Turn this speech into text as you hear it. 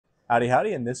Howdy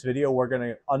howdy, in this video we're going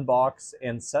to unbox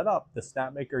and set up the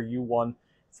Snapmaker U1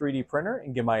 3D printer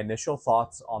and give my initial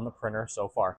thoughts on the printer so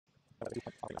far.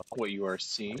 What you are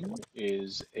seeing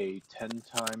is a 10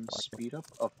 times speed up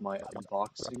of my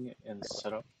unboxing and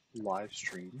setup live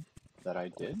stream that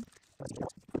I did.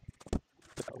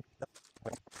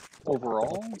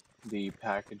 Overall, the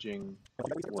packaging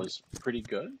was pretty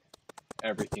good.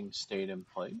 Everything stayed in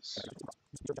place.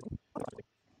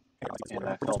 And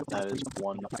I felt that is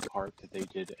one part that they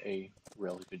did a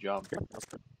really good job.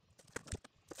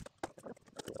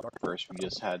 First, we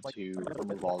just had to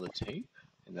remove all the tape,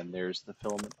 and then there's the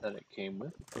filament that it came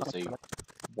with. It's a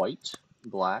white,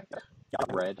 black,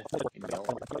 red, and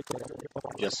yellow.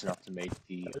 Just enough to make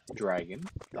the dragon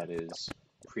that is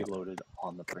preloaded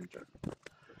on the printer.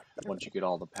 Once you get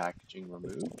all the packaging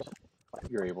removed,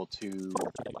 you're able to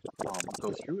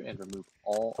go through and remove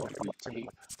all of the tape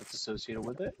that's associated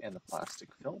with it and the plastic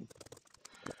film.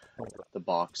 The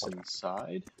box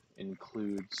inside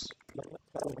includes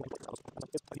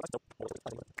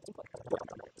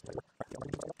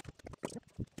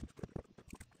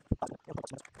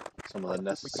some of the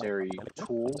necessary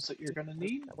tools that you're going to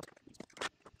need.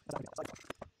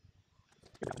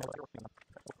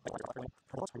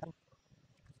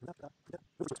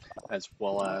 As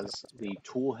well as the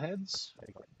tool heads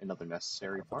and other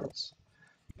necessary parts,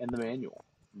 and the manual.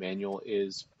 The manual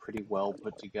is pretty well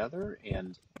put together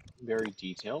and very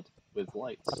detailed with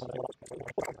lights,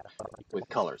 with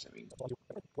colors, I mean.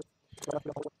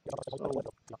 So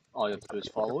all you have to do is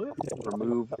follow it,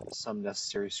 remove some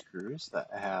necessary screws that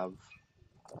have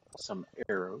some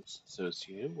arrows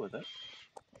associated with it.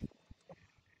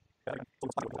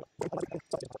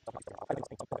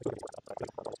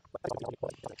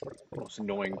 The most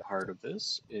annoying part of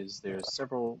this is there's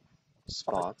several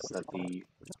spots that the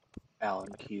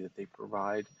Allen key that they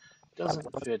provide doesn't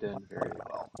fit in very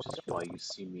well, which is why you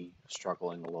see me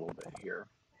struggling a little bit here.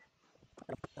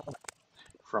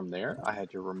 From there, I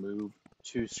had to remove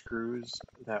two screws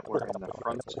that were in the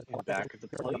front and back of the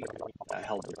plate that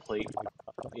held the plate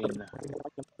in.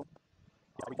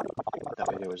 That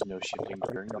way there was no shifting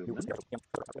during movement.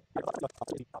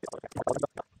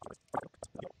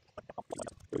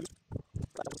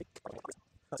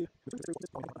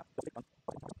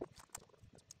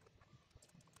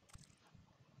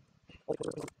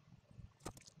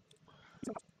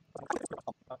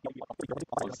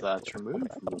 Once that's removed,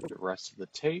 remove the rest of the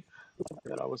tape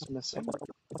that I was missing.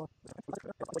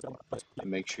 And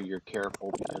make sure you're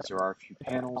careful because there are a few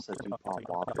panels that do pop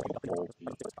off if you pull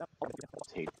the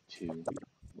tape too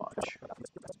much.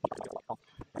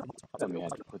 Then we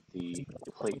had to put the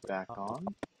plate back on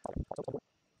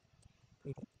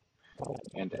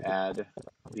and add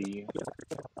the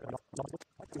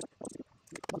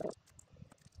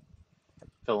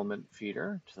filament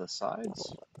feeder to the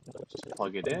sides. Just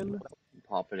plug it in and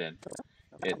pop it in.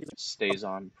 It stays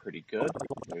on pretty good.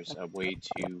 There's a way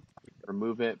to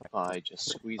remove it by just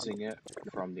squeezing it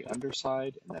from the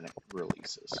underside, and then it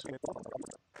releases.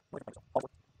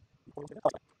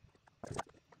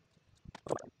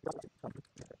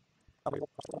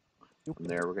 From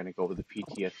there, we're going to go with the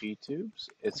PTFE tubes.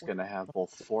 It's going to have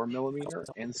both 4mm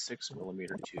and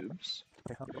 6mm tubes,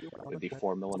 with the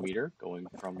 4mm going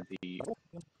from the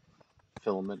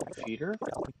filament feeder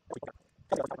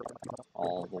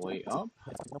all the way up,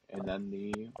 and then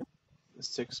the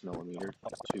 6mm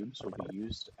tubes will be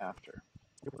used after.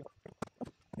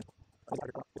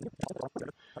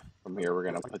 From here, we're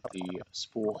going to put the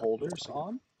spool holders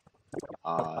on.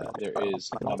 There is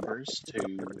numbers to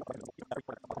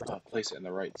place it in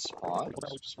the right spot,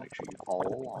 so just make sure you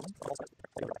follow along.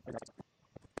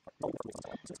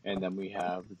 And then we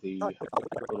have the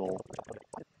little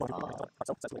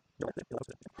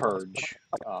purge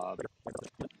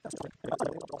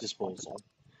disposal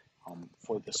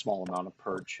for the small amount of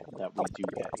purge that we do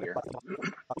get here.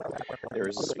 There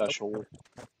is a special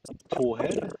tool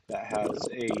head that has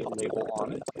a label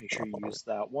on it. Make sure you use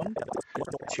that one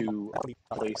to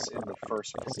place in the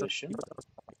first position.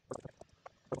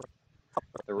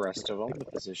 The rest of them, the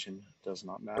position does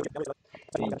not matter.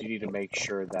 And you do need to make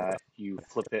sure that you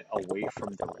flip it away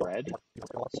from the red.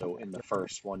 So in the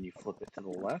first one, you flip it to the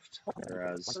left,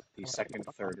 whereas the second,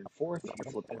 third, and fourth,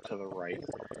 you flip it to the right.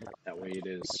 That way it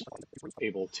is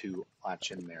able to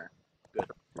latch in there.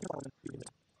 Good.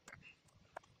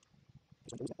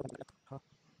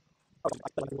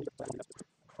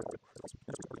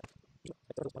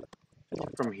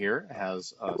 From here, it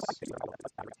has us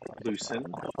loosen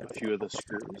a few of the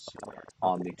screws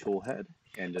on the tool head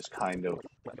and just kind of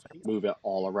move it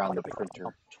all around the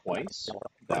printer twice.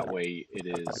 That way it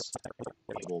is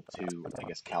able to, I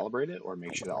guess, calibrate it or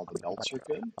make sure that all the belts are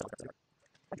good.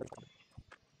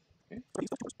 Okay.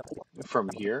 From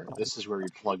here, this is where you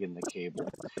plug in the cable.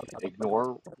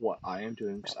 Ignore what I am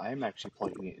doing because I am actually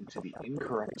plugging it into the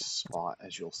incorrect spot,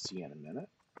 as you'll see in a minute.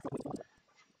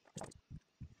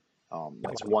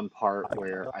 That's one part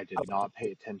where I did not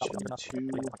pay attention to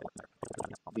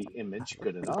the image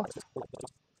good enough.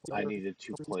 I needed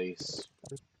to place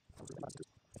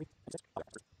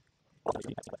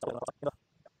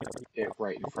it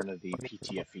right in front of the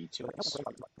PTFE tubes.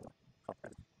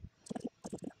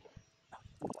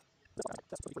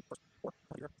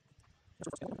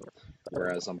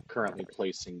 Whereas I'm currently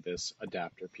placing this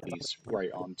adapter piece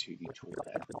right onto the tool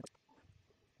head.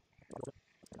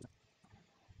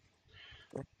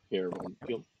 Here,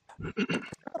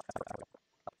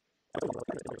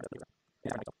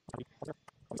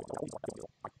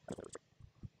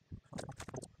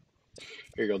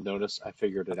 you'll notice I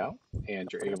figured it out, and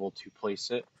you're able to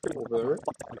place it over,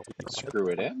 screw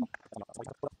it in,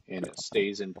 and it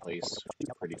stays in place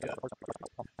pretty good.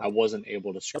 I wasn't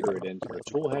able to screw it into the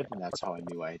tool head, and that's how I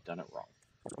knew I had done it wrong.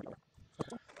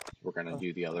 We're going to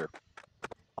do the other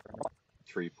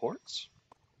 3 ports.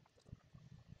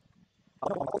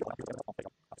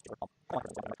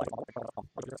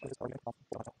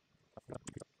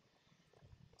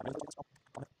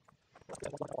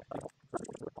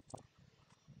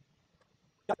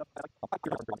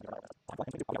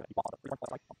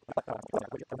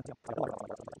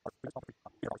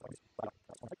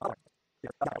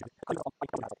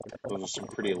 Those are some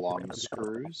pretty long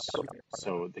screws,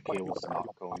 so the cable's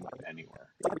not going anywhere.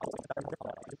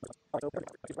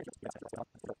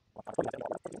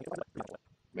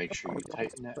 Make sure you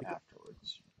tighten it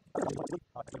afterwards.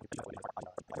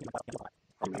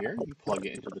 From here, you plug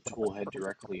it into the tool head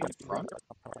directly in front,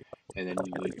 and then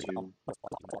you need to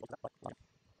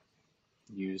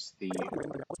use the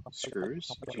screws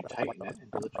to tighten it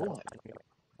into the tool head.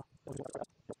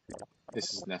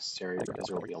 This is necessary because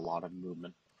there will be a lot of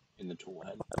movement in the tool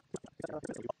head.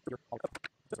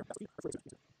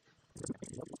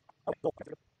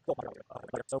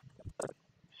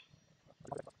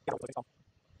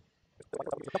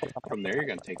 From there, you're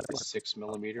going to take the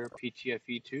 6mm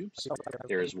PTFE tubes.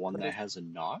 There is one that has a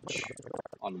notch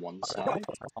on one side.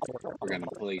 We're going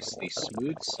to place the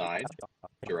smooth side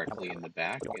directly in the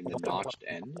back, and the notched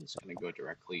end is going to go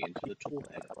directly into the tool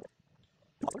head.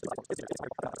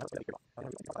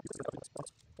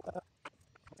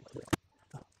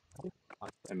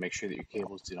 And make sure that your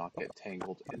cables do not get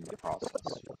tangled in the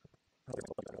process.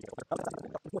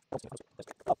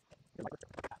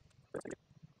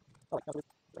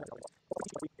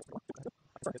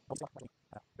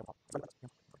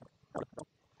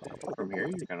 From here,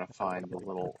 you're going to find the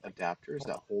little adapters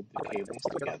that hold the cables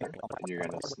together, and you're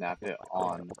going to snap it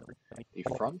on the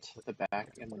front, the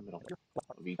back, and the middle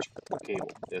of each cable.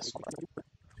 This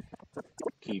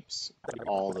keeps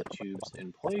all the tubes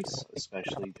in place,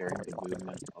 especially during the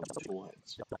movement of the tool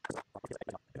heads.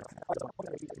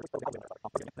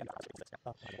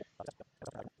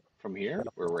 From here,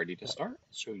 we're ready to start,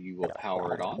 so you will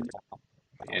power it on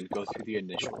and go through the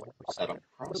initial setup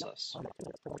process.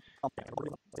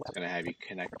 It's going to have you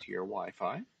connect to your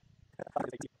Wi-Fi.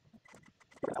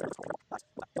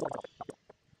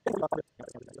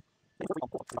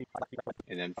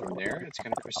 And then from there, it's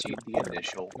going to proceed the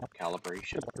initial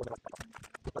calibration.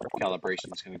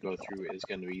 Calibration is going to go through is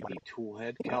going to be the tool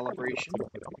head calibration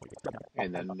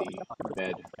and then the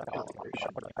bed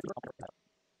calibration.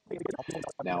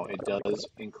 Now, it does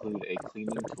include a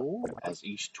cleaning tool. As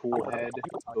each tool head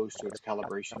goes through its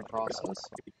calibration process,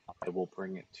 it will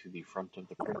bring it to the front of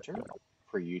the printer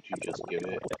for you to just give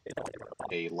it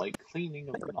a light cleaning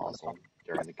of the nozzle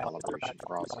during the calibration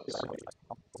process.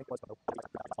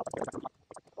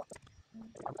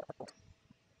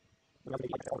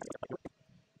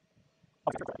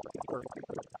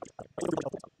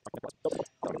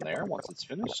 From there, once it's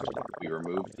finished, we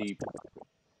remove the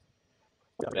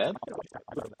bed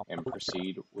and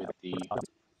proceed with the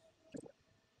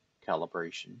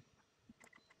calibration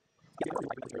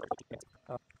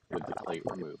with the plate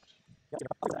removed.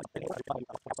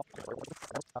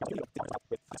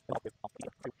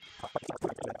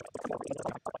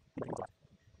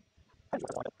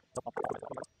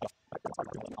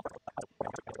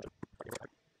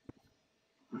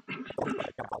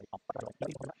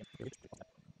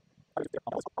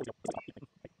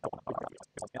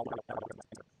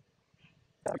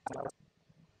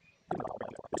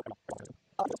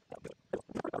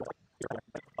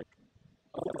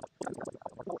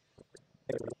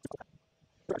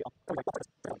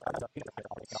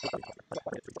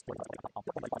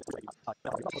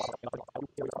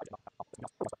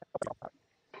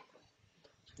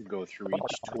 go through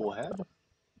each tool head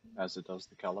as it does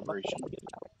the calibration.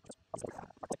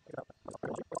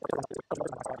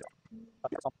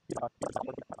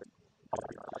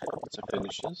 Once it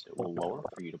finishes, it will lower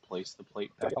for you to place the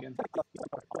plate back in.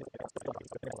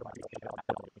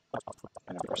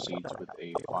 And it proceeds with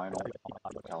a final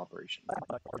calibration.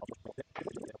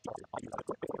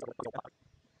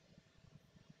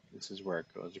 This is where it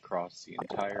goes across the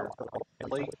entire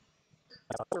plate.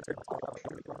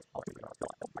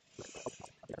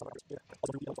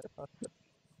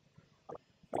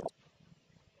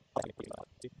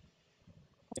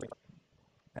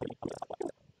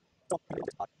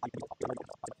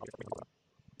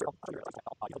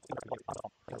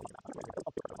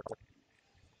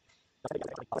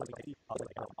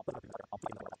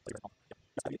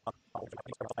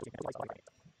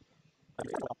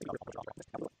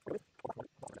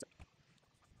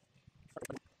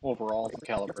 Overall, the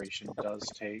calibration does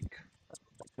take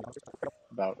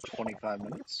about 25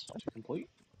 minutes to complete.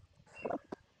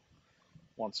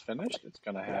 Once finished, it's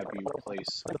going to have you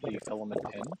place the filament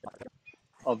in.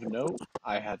 Of note,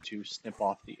 I had to snip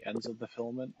off the ends of the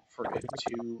filament for it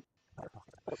to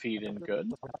feed in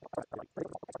good.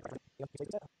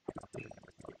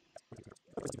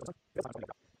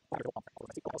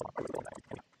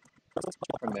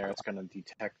 From there, it's going to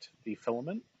detect the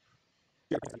filament,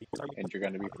 and you're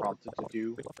going to be prompted to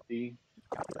do the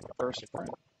first print.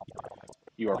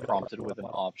 You are prompted with an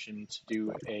option to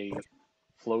do a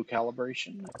flow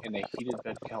calibration and a heated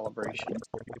bed calibration.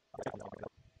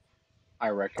 I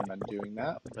recommend doing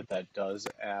that, but that does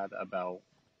add about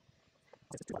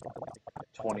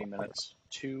 20 minutes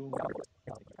to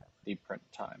the print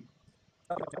time.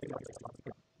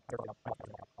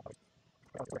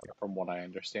 From what I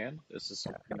understand, this is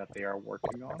something that they are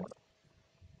working on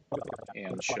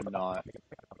and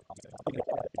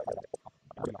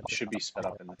should be sped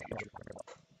up in the future.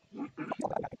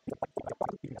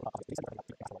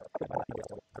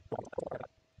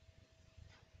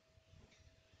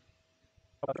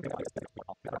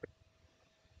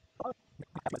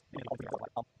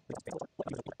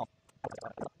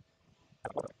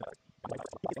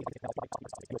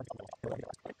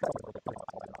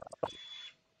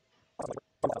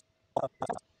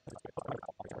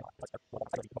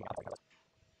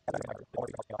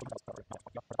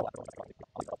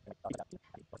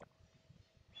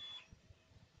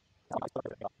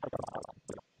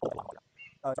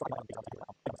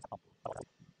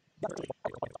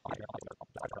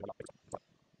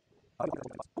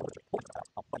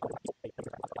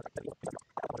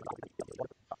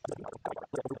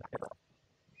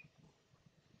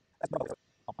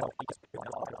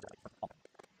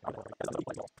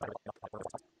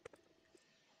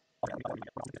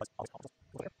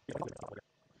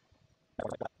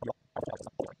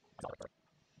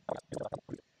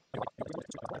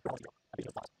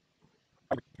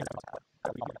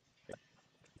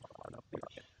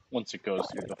 Once it goes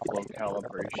through the flow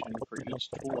calibration for each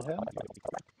tool head,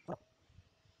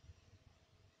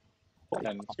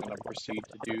 then it's going to proceed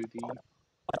to do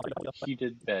the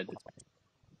heated bed.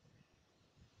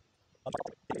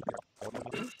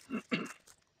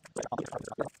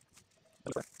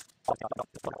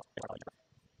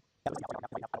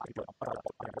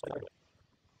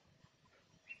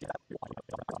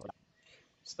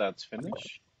 So that's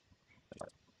finished.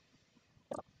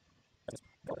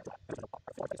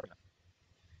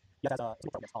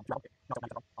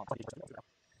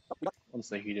 Once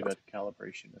the heated bed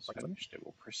calibration is finished, it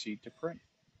will proceed to print,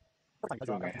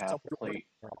 doing a half plate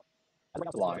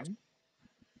line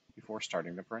before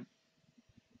starting to print.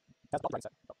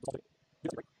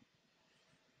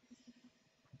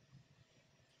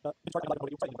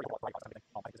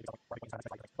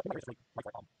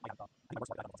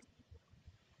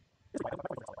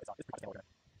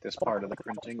 This part of the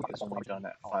printing is only done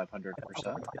at 500%,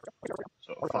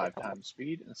 so 5 times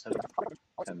speed instead of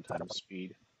 10 times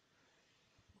speed.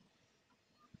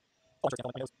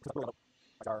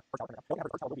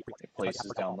 It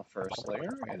places down the first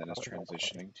layer and then is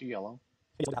transitioning to yellow.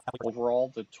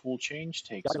 Overall, the tool change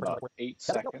takes about 8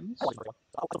 seconds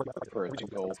for it to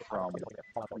go from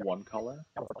one color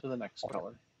to the next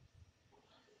color.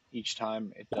 Each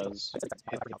time it does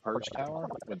hit the purge tower,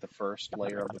 with the first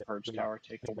layer of the purge tower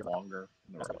taking longer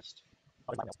than the rest.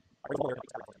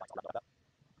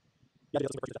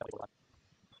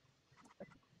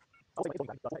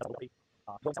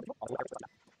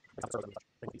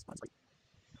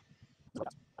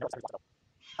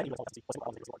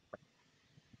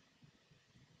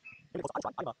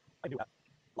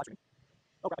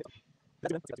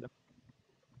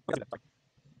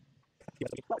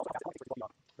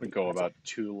 We go about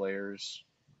 2 layers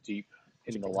deep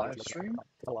in the live stream.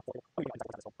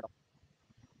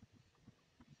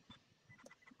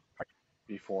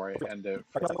 Before I end it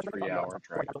for the 3-hour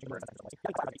dragon print.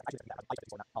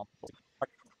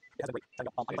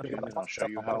 Stay tuned and I'll show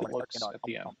you how it looks at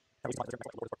the end.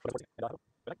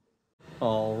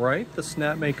 All right, the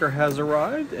Snapmaker has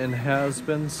arrived and has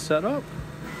been set up.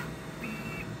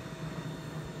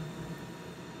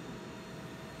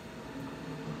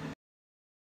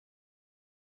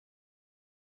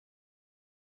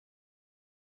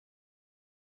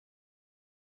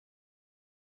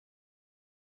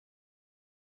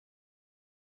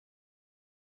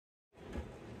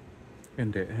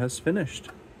 And it has finished.